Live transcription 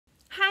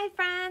Hi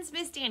friends,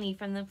 Miss Dani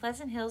from the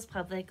Pleasant Hills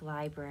Public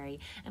Library,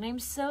 and I'm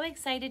so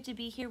excited to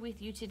be here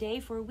with you today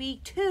for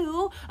week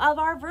 2 of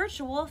our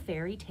virtual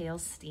fairy tale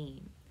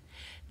STEAM.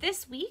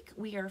 This week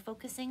we are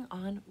focusing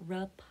on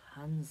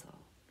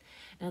Rapunzel.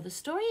 Now the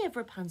story of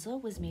Rapunzel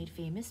was made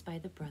famous by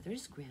the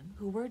Brothers Grimm,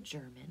 who were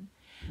German,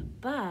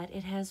 but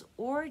it has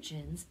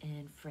origins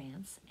in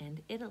France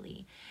and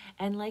Italy.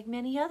 And like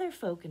many other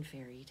folk and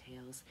fairy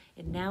tales,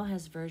 it now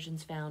has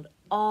versions found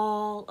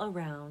all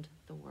around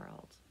the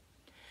world.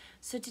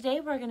 So today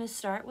we're going to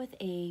start with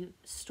a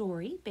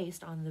story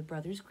based on the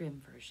Brothers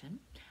Grimm version.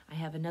 I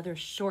have another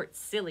short,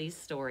 silly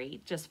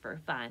story just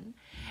for fun.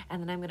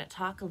 And then I'm going to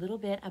talk a little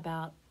bit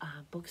about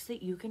books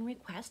that you can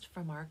request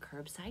from our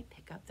curbside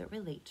pickup that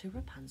relate to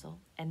Rapunzel.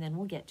 And then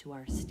we'll get to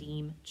our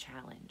STEAM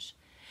challenge.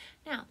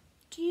 Now,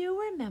 do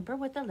you remember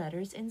what the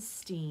letters in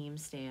STEAM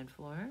stand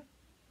for?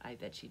 I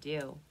bet you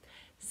do.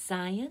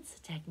 Science,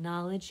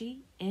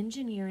 technology,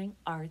 engineering,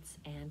 arts,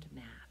 and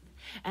math.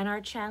 And our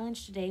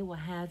challenge today will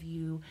have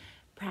you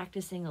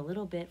practicing a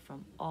little bit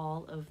from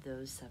all of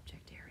those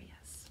subject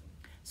areas.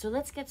 So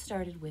let's get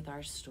started with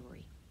our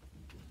story.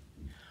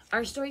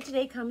 Our story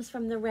today comes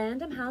from the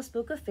Random House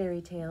Book of Fairy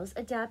Tales,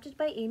 adapted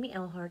by Amy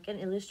Elhark and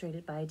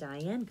illustrated by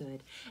Diane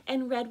Good,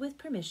 and read with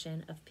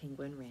permission of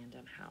Penguin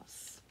Random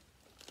House.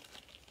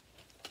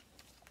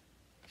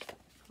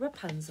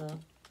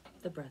 Rapunzel,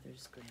 the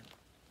Brothers Grimm.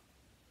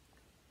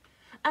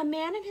 A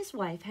man and his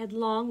wife had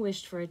long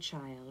wished for a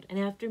child, and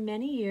after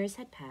many years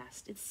had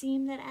passed, it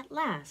seemed that at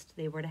last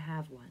they were to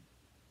have one.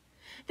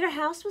 Their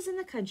house was in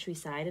the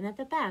countryside, and at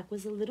the back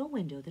was a little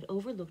window that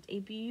overlooked a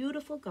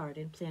beautiful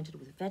garden planted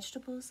with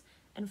vegetables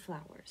and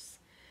flowers.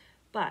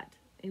 But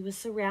it was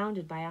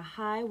surrounded by a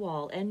high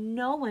wall, and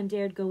no one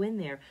dared go in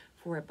there,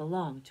 for it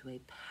belonged to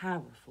a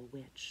powerful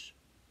witch.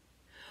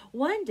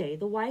 One day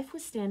the wife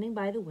was standing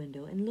by the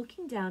window and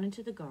looking down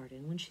into the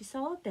garden when she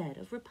saw a bed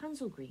of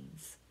Rapunzel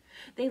greens.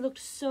 They looked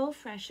so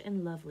fresh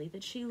and lovely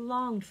that she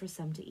longed for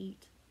some to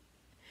eat.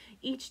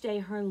 Each day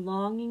her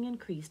longing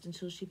increased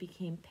until she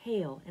became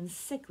pale and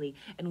sickly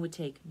and would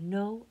take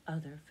no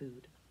other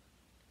food.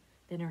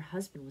 Then her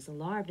husband was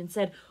alarmed and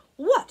said,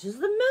 "What is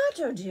the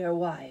matter, dear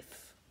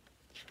wife?"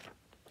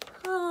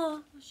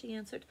 "Ah," she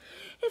answered,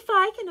 "if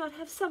I cannot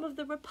have some of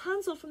the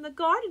Rapunzel from the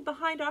garden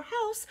behind our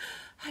house,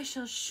 I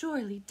shall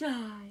surely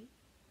die."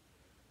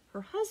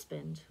 Her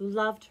husband, who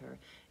loved her,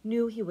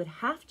 knew he would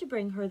have to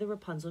bring her the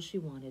Rapunzel she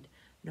wanted,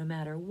 no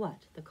matter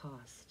what the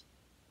cost.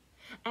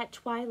 At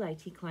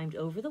twilight, he climbed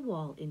over the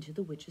wall into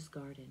the witch's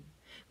garden.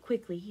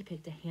 Quickly, he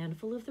picked a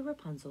handful of the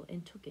Rapunzel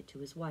and took it to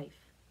his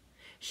wife.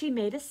 She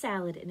made a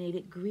salad and ate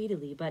it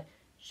greedily, but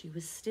she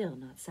was still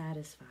not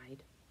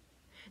satisfied.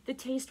 The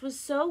taste was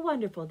so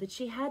wonderful that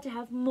she had to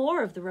have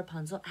more of the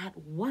Rapunzel at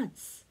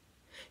once.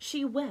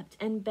 She wept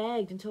and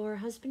begged until her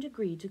husband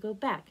agreed to go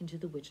back into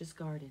the witch's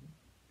garden.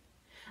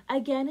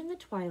 Again in the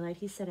twilight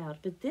he set out,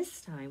 but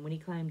this time when he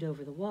climbed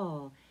over the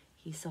wall,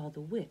 he saw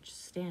the witch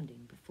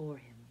standing before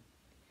him.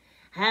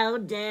 "How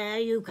dare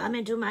you come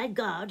into my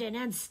garden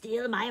and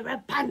steal my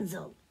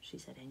Rapunzel?" she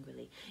said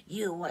angrily.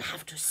 "You will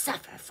have to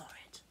suffer for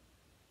it."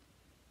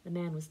 The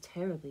man was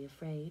terribly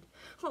afraid.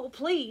 "Oh,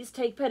 please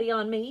take pity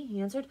on me,"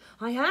 he answered.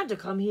 "I had to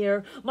come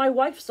here. My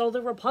wife saw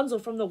the Rapunzel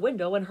from the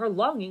window, and her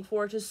longing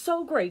for it is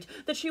so great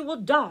that she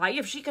will die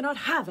if she cannot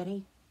have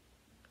any."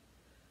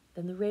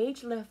 Then the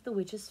rage left the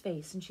witch's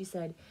face, and she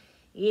said,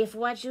 "If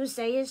what you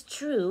say is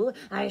true,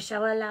 I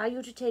shall allow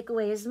you to take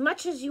away as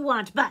much as you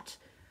want, but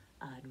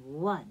on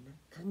one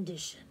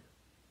condition.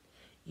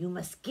 You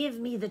must give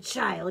me the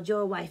child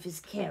your wife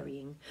is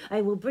carrying.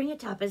 I will bring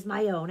it up as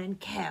my own and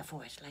care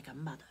for it like a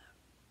mother."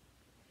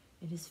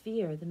 In his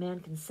fear, the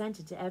man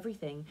consented to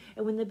everything,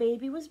 and when the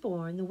baby was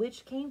born, the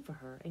witch came for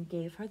her and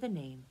gave her the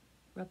name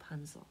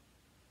Rapunzel.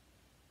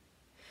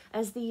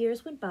 As the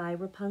years went by,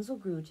 Rapunzel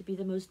grew to be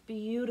the most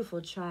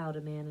beautiful child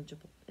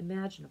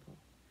imaginable.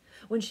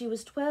 When she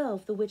was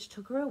 12, the witch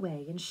took her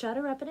away and shut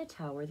her up in a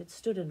tower that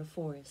stood in a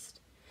forest.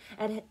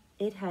 And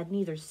it had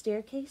neither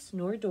staircase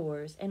nor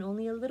doors, and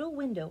only a little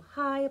window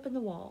high up in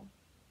the wall.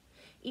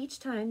 Each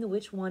time the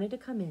witch wanted to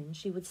come in,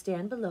 she would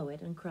stand below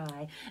it and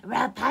cry,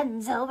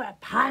 "Rapunzel,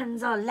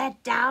 Rapunzel,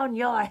 let down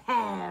your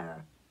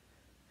hair."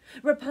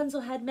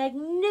 Rapunzel had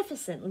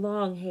magnificent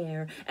long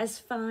hair, as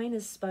fine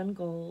as spun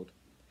gold.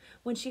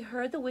 When she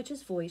heard the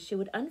witch's voice, she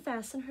would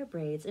unfasten her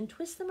braids and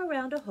twist them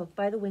around a hook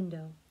by the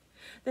window.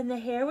 Then the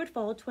hair would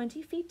fall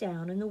 20 feet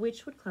down, and the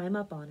witch would climb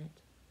up on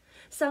it.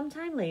 Some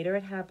time later,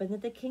 it happened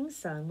that the king's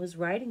son was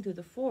riding through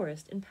the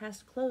forest and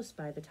passed close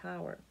by the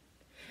tower.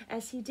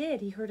 As he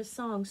did, he heard a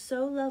song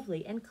so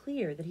lovely and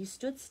clear that he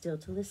stood still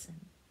to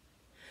listen.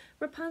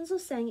 Rapunzel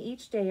sang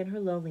each day in her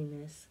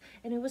loneliness,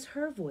 and it was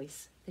her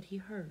voice that he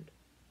heard.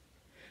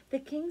 The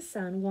king's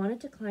son wanted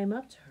to climb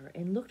up to her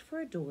and looked for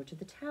a door to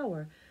the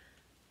tower,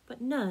 but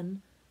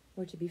none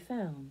were to be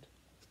found.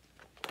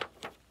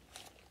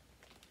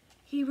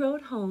 He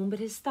rode home, but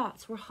his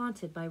thoughts were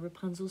haunted by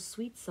Rapunzel's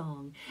sweet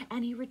song,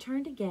 and he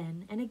returned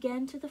again and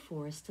again to the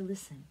forest to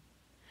listen.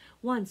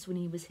 Once, when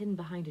he was hidden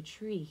behind a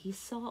tree, he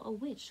saw a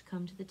witch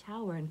come to the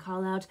tower and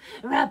call out,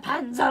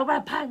 "Rapunzel,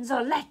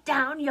 Rapunzel, let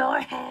down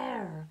your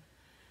hair!"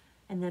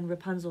 And then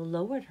Rapunzel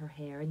lowered her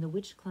hair, and the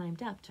witch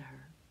climbed up to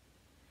her.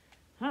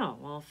 "Oh,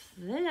 well, if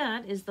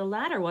that is the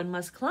ladder one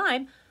must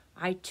climb,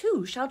 I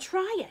too shall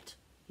try it,"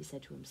 he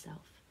said to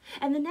himself.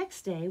 And the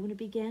next day, when it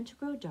began to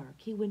grow dark,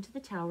 he went to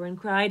the tower and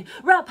cried,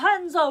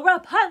 "Rapunzel,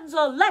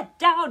 Rapunzel, let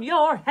down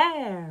your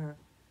hair!"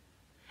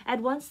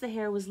 At once the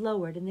hair was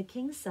lowered, and the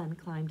king's son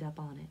climbed up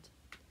on it.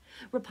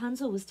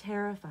 Rapunzel was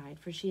terrified,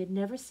 for she had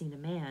never seen a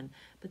man,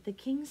 but the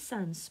king's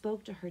son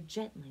spoke to her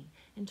gently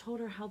and told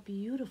her how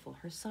beautiful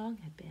her song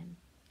had been.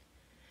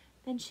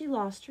 Then she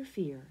lost her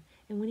fear,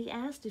 and when he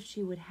asked if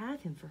she would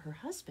have him for her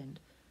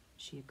husband,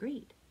 she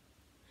agreed.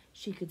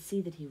 She could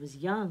see that he was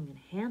young and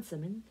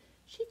handsome, and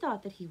she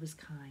thought that he was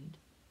kind.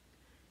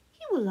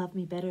 "He will love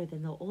me better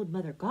than the old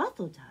Mother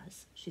Gothel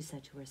does," she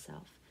said to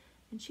herself,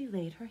 and she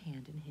laid her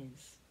hand in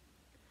his.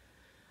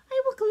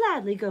 "I will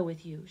gladly go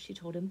with you," she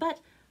told him, "but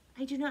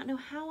I do not know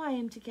how I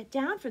am to get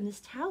down from this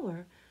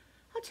tower.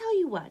 I'll tell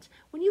you what,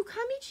 when you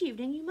come each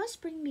evening, you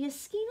must bring me a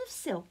skein of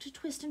silk to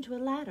twist into a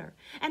ladder,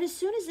 and as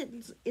soon as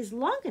it is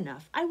long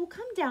enough, I will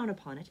come down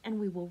upon it, and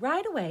we will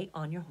ride away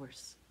on your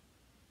horse."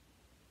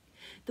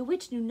 The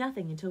witch knew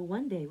nothing until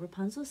one day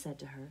Rapunzel said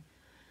to her,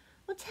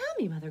 "Well, tell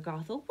me, Mother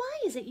Gothel, why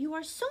is it you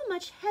are so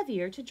much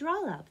heavier to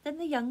draw up than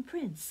the young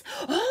prince?"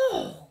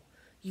 "Oh,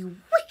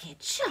 you wicked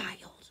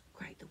child!"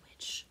 cried the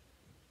witch.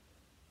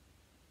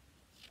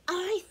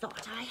 "I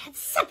thought I had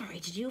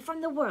separated you from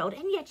the world,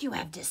 and yet you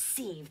have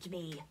deceived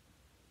me."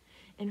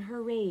 In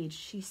her rage,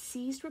 she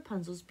seized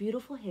Rapunzel's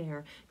beautiful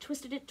hair,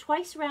 twisted it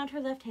twice round her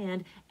left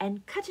hand,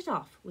 and cut it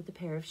off with a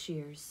pair of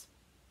shears.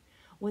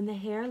 When the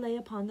hair lay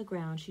upon the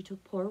ground, she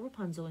took poor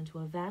Rapunzel into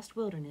a vast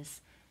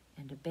wilderness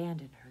and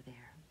abandoned her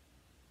there.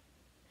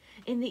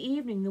 In the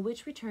evening, the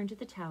witch returned to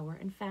the tower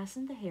and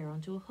fastened the hair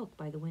onto a hook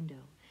by the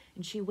window,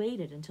 and she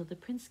waited until the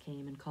prince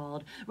came and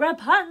called,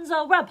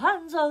 "Rapunzel,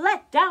 Rapunzel,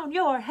 let down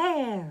your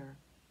hair!"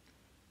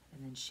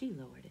 And then she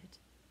lowered it.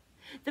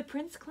 The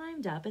prince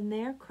climbed up, and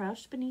there,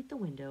 crouched beneath the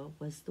window,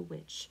 was the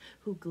witch,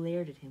 who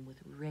glared at him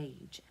with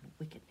rage and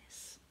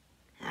wickedness.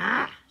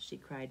 "Ah," she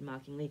cried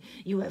mockingly,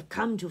 "you have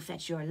come to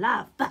fetch your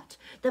love, but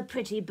the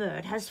pretty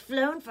bird has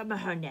flown from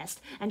her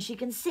nest, and she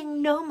can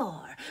sing no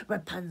more.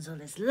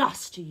 Rapunzel is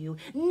lost to you.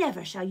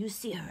 Never shall you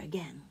see her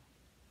again."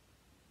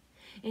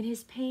 In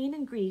his pain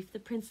and grief, the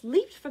prince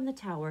leaped from the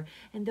tower,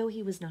 and though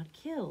he was not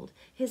killed,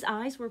 his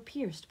eyes were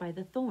pierced by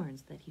the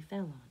thorns that he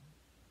fell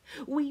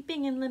on.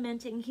 Weeping and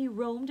lamenting, he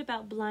roamed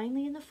about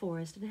blindly in the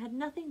forest and had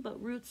nothing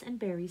but roots and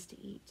berries to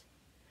eat.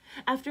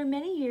 After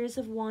many years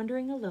of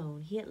wandering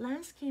alone, he at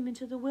last came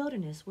into the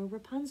wilderness where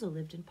Rapunzel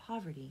lived in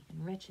poverty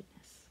and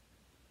wretchedness.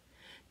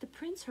 The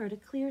prince heard a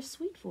clear,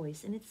 sweet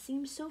voice, and it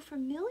seemed so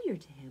familiar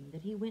to him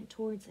that he went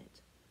towards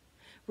it.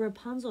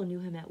 Rapunzel knew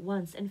him at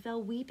once and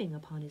fell weeping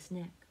upon his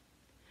neck.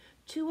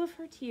 2 of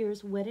her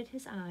tears wetted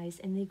his eyes,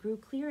 and they grew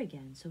clear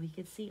again so he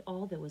could see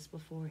all that was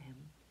before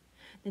him.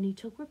 Then he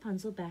took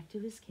Rapunzel back to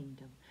his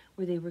kingdom,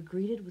 where they were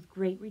greeted with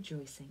great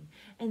rejoicing,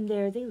 and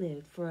there they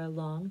lived for a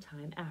long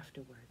time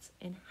afterwards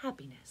in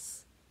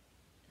happiness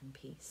and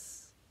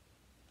peace.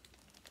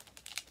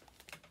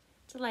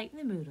 To lighten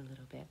the mood a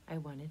little bit, I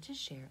wanted to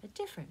share a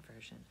different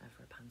version of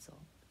Rapunzel.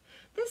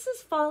 This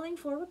is Falling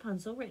for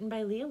Rapunzel, written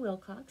by Leah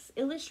Wilcox,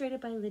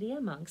 illustrated by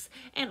Lydia Monks,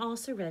 and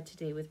also read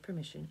today with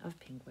permission of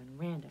Penguin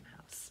Random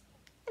House.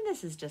 And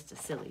this is just a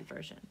silly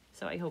version,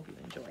 so I hope you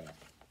enjoy it.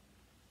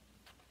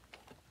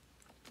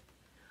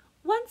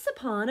 Once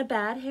upon a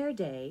bad hair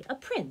day, a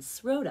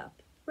prince rode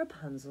up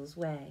Rapunzel's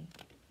way.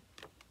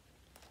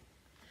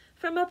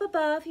 From up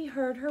above he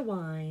heard her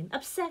whine,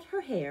 upset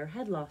her hair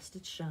had lost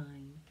its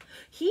shine.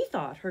 He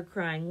thought her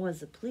crying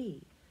was a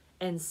plea,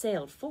 and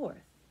sailed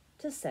forth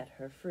to set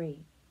her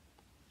free.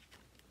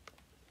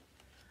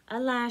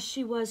 Alas,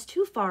 she was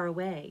too far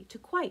away to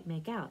quite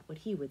make out what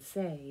he would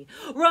say.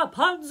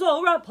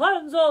 "Rapunzel,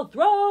 Rapunzel,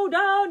 throw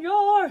down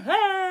your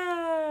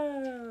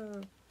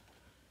hair!"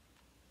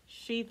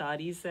 She thought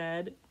he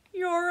said,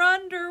 "Your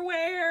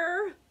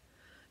underwear."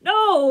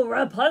 "No,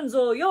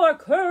 Rapunzel, your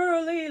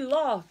curly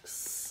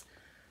locks."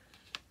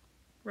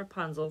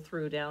 Rapunzel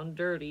threw down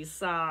dirty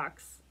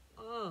socks.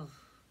 Ugh.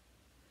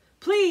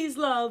 "Please,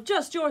 love,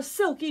 just your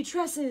silky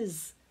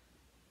tresses."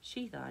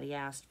 She thought he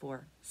asked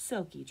for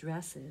silky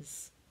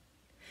dresses.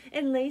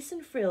 In lace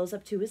and frills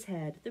up to his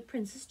head, the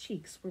prince's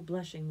cheeks were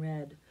blushing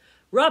red.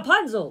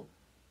 "Rapunzel,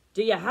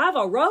 do you have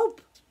a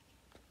rope?"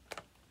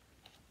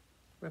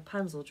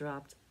 Rapunzel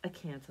dropped a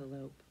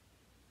cantaloupe.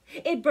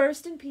 It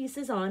burst in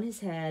pieces on his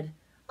head.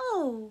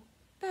 "Oh,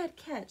 bad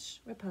catch,"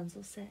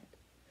 Rapunzel said.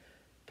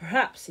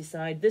 "Perhaps," he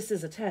sighed, "this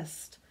is a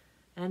test."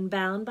 And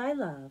bound by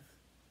love,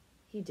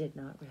 he did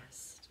not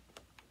rest.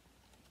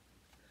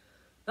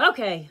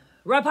 "Okay,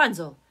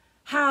 Rapunzel,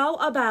 how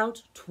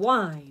about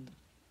twine?"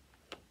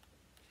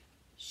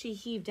 She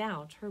heaved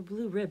out her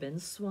blue ribbon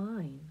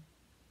swine.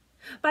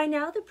 By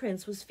now the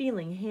prince was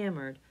feeling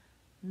hammered,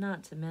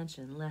 not to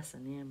mention less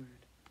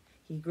enamored.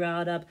 He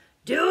growled up,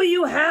 "Do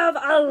you have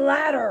a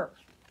ladder?"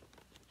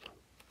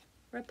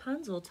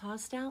 Rapunzel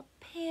tossed out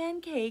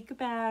pancake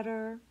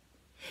batter.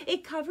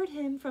 It covered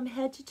him from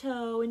head to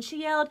toe, and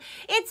she yelled,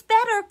 "It's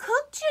better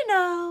cooked, you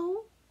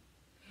know."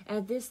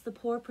 At this, the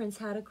poor prince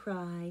had a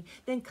cry,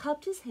 then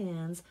cupped his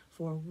hands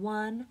for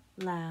one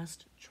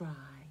last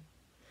try.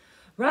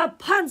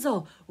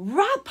 "Rapunzel,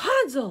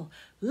 Rapunzel,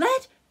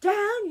 let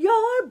down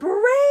your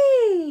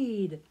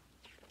braid!"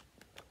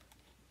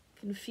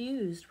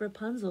 Confused,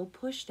 Rapunzel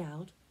pushed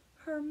out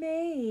her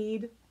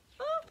maid.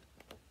 Oh.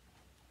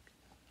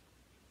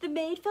 The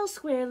maid fell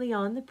squarely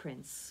on the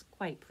prince,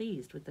 quite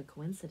pleased with the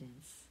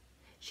coincidence.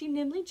 She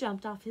nimbly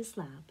jumped off his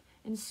lap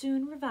and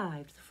soon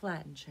revived the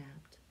flattened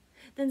chap.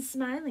 Then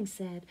smiling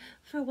said,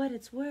 "For what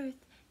it's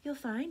worth, you'll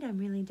find I'm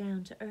really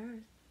down to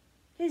earth."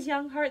 His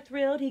young heart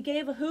thrilled, he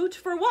gave a hoot,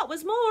 for what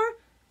was more,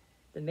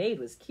 the maid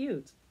was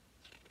cute.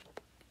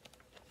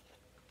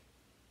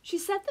 She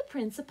set the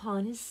prince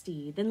upon his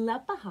steed, then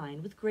leapt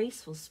behind with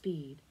graceful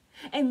speed,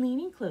 and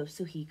leaning close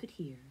so he could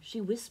hear, she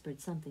whispered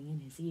something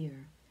in his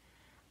ear.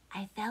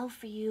 "I fell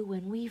for you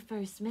when we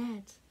first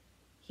met."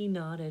 He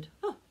nodded.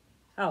 "Oh,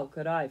 how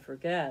could I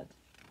forget?"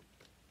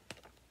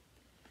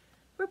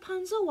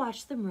 Rapunzel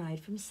watched them ride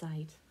from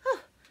sight.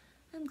 "Oh,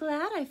 I'm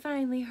glad I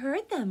finally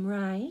heard them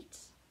right.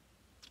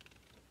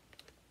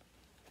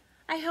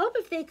 I hope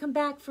if they come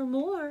back for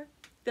more,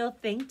 they'll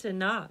think to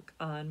knock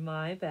on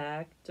my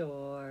back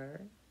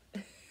door."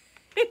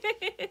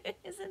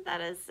 Isn't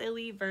that a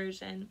silly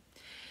version?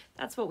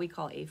 That's what we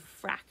call a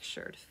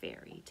fractured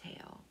fairy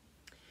tale.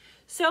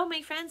 So,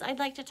 my friends, I'd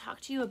like to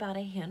talk to you about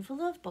a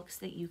handful of books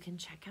that you can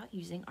check out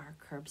using our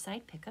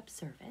curbside pickup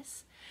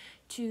service.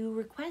 To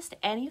request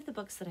any of the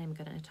books that I'm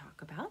going to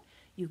talk about,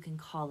 you can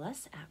call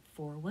us at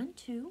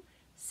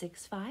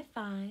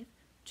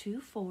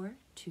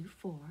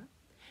 412-655-2424.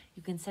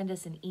 You can send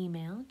us an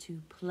email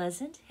to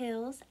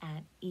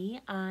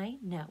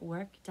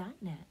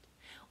pleasanthills@einetwork.net,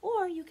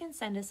 or you can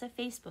send us a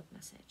Facebook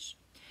message.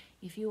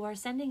 If you are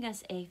sending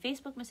us a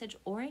Facebook message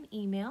or an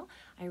email,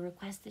 I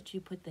request that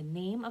you put the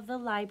name of the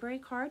library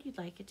card you'd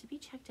like it to be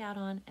checked out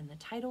on and the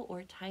title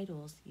or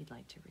titles you'd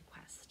like to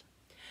request.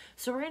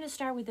 So we're going to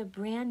start with a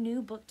brand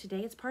new book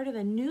today. It's part of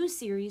a new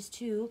series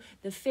too,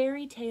 the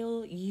Fairy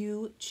Tale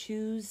You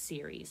Choose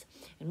series.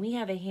 And we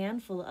have a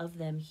handful of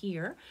them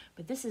here,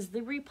 but this is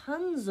the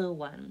Rapunzel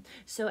one.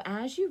 So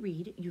as you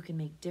read, you can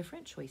make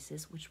different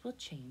choices which will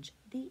change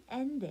the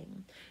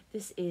ending.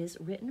 This is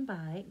written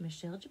by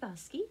Michelle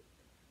Jaboski,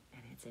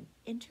 and it's an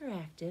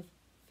interactive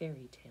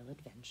fairy tale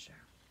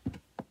adventure.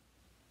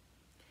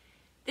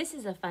 This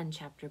is a fun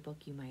chapter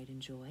book you might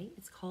enjoy.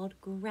 It's called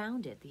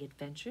Grounded, The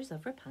Adventures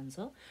of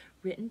Rapunzel,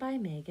 written by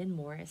Megan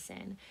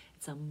Morrison.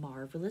 It's a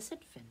marvelous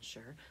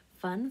adventure,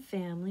 fun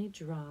family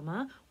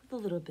drama with a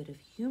little bit of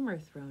humor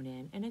thrown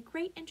in, and a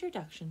great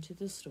introduction to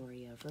the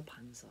story of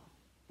Rapunzel.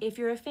 If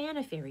you're a fan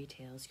of fairy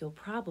tales, you'll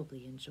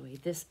probably enjoy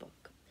this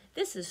book.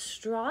 This is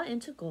Straw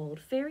into Gold,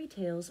 Fairy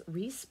Tales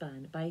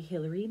Respun by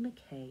Hilary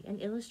McKay and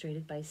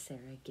illustrated by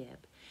Sarah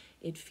Gibb.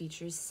 It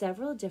features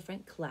several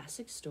different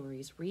classic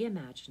stories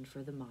reimagined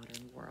for the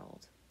modern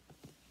world.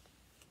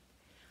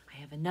 I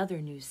have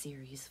another new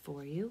series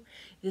for you.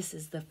 This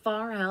is the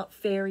Far Out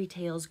Fairy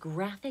Tales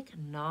graphic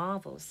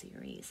novel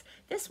series.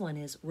 This one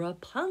is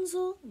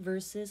Rapunzel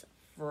versus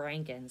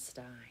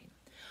Frankenstein.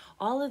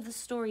 All of the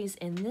stories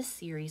in this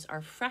series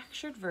are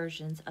fractured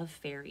versions of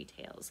fairy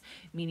tales,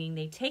 meaning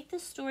they take the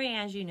story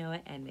as you know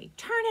it and they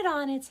turn it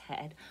on its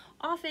head,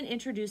 often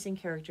introducing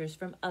characters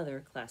from other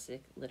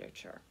classic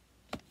literature.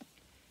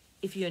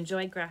 If you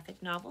enjoy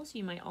graphic novels,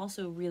 you might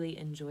also really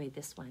enjoy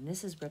this one.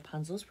 This is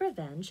Rapunzel's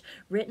Revenge,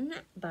 written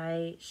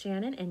by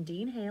Shannon and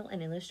Dean Hale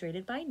and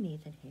illustrated by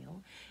Nathan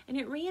Hale, and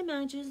it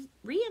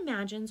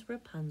reimagines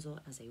Rapunzel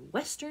as a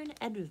Western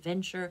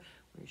adventure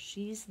where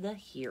she's the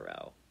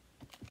hero.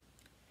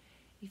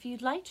 If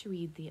you'd like to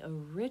read the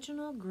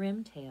original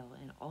Grimm tale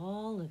in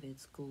all of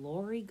its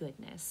glory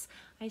goodness,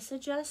 I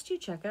suggest you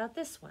check out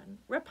this one,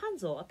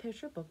 Rapunzel, a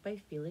picture book by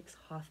Felix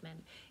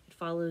Hoffman. It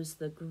follows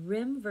the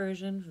Grimm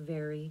version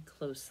very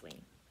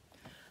closely.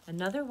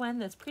 Another one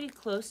that's pretty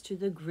close to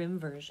the Grimm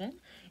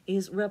version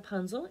is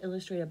Rapunzel,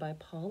 illustrated by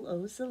Paul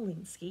O.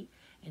 Zielinski,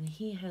 and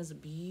he has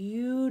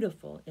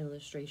beautiful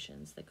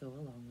illustrations that go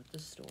along with the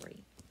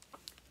story.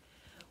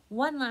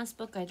 One last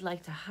book I'd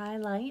like to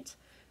highlight,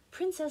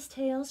 Princess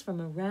Tales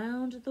from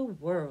Around the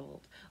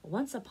World.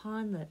 Once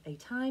Upon a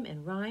Time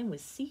in Rhyme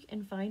with Seek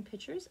and Find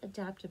Pictures,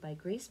 adapted by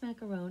Grace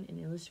Macarone and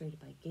illustrated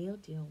by Gail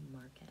Deal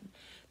Markin.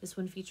 This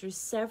one features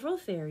several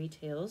fairy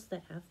tales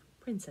that have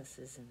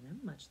princesses in them,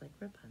 much like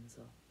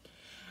Rapunzel.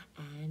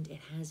 And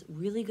it has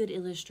really good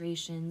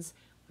illustrations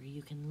where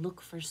you can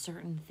look for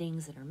certain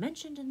things that are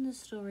mentioned in the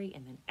story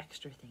and then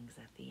extra things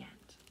at the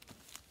end.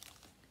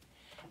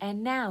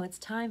 And now it's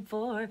time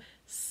for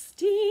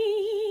STEAM.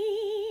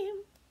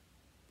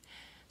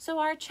 So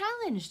our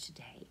challenge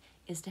today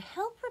is to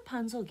help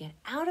Rapunzel get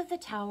out of the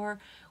tower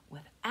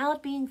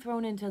without being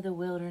thrown into the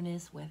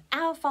wilderness,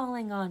 without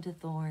falling onto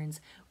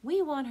thorns.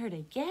 We want her to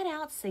get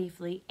out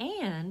safely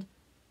and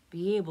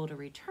be able to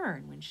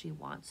return when she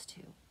wants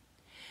to.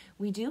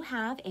 We do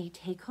have a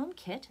take-home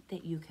kit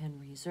that you can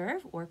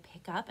reserve or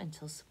pick up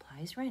until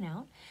supplies run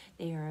out.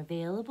 They are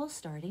available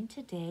starting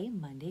today,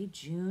 Monday,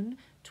 June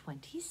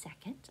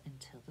 22nd,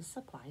 until the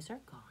supplies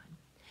are gone.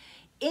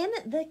 In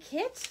the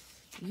kit,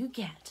 you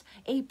get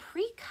a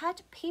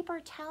pre-cut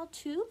paper towel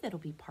tube that'll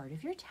be part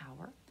of your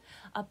tower,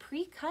 a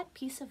pre-cut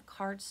piece of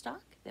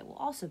cardstock that will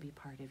also be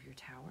part of your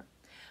tower,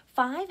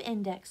 5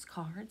 index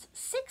cards,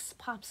 6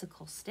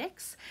 popsicle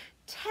sticks,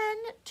 10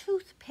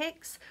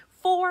 toothpicks,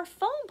 4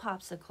 foam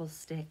popsicle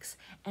sticks,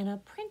 and a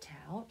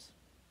printout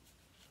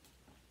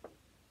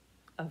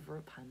of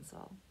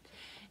Rapunzel.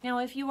 Now,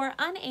 if you are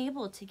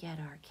unable to get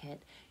our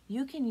kit,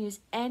 you can use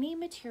any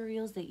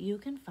materials that you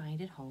can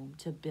find at home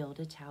to build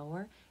a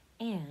tower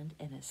and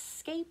an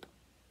escape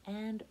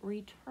and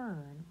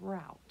return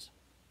route.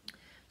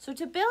 So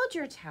to build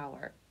your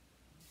tower,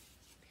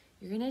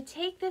 you're going to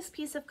take this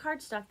piece of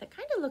cardstock that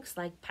kind of looks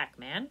like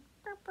Pac-Man,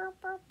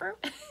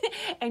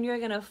 and you're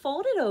going to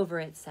fold it over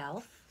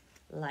itself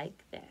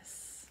like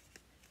this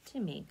to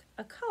make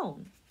a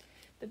cone.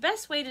 The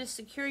best way to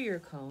secure your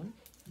cone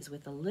is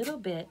with a little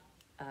bit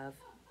of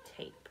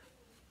tape.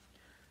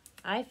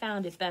 I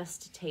found it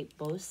best to tape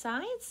both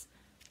sides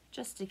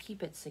just to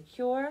keep it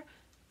secure,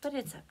 but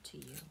it's up to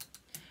you.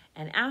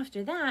 And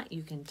after that,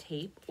 you can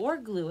tape or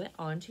glue it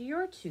onto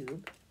your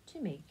tube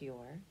to make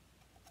your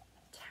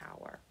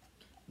tower.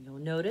 You'll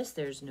notice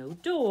there's no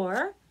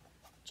door,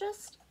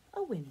 just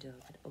a window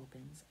that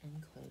opens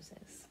and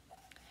closes.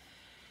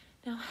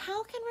 Now,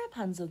 how can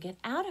Rapunzel get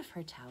out of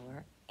her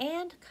tower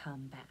and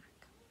come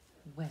back?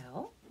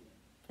 Well,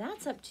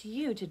 that's up to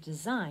you to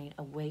design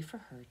a way for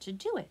her to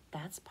do it.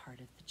 That's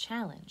part of the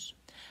challenge.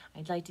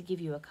 I'd like to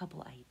give you a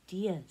couple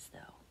ideas,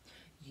 though.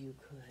 You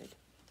could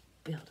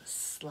build a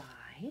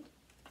slide.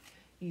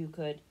 You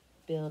could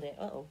build it,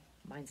 uh-oh,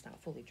 mine's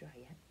not fully dry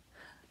yet.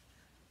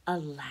 A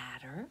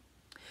ladder.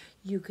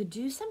 You could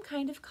do some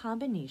kind of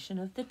combination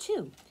of the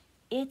two.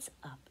 It's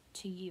up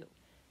to you.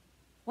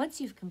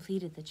 Once you've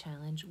completed the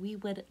challenge, we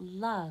would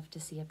love to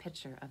see a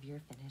picture of your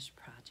finished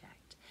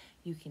project.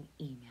 You can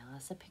email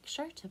us a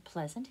picture to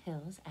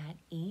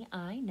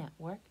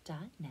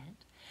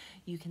pleasanthills@einetwork.net.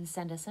 You can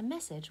send us a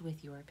message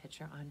with your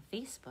picture on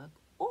Facebook,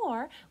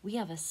 or we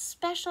have a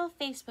special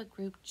Facebook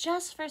group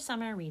just for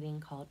summer reading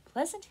called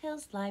Pleasant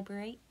Hills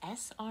Library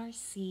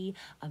SRC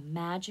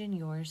Imagine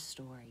Your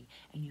Story,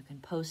 and you can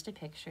post a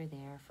picture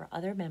there for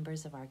other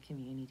members of our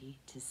community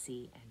to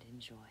see and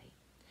enjoy.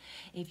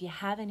 If you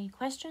have any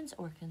questions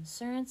or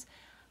concerns,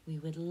 we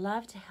would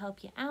love to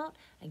help you out.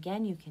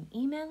 Again, you can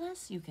email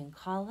us, you can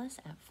call us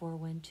at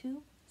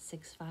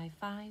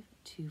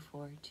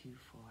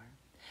 412-655-2424.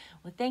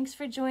 Well, thanks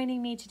for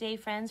joining me today,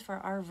 friends, for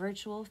our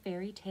virtual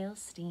fairy tale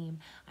steam.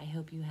 I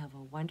hope you have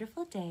a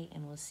wonderful day,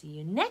 and we'll see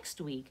you next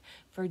week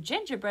for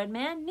Gingerbread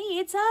Man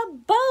Needs a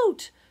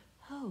Boat.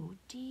 Oh,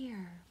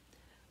 dear.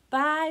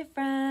 Bye,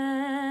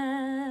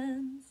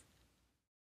 friends.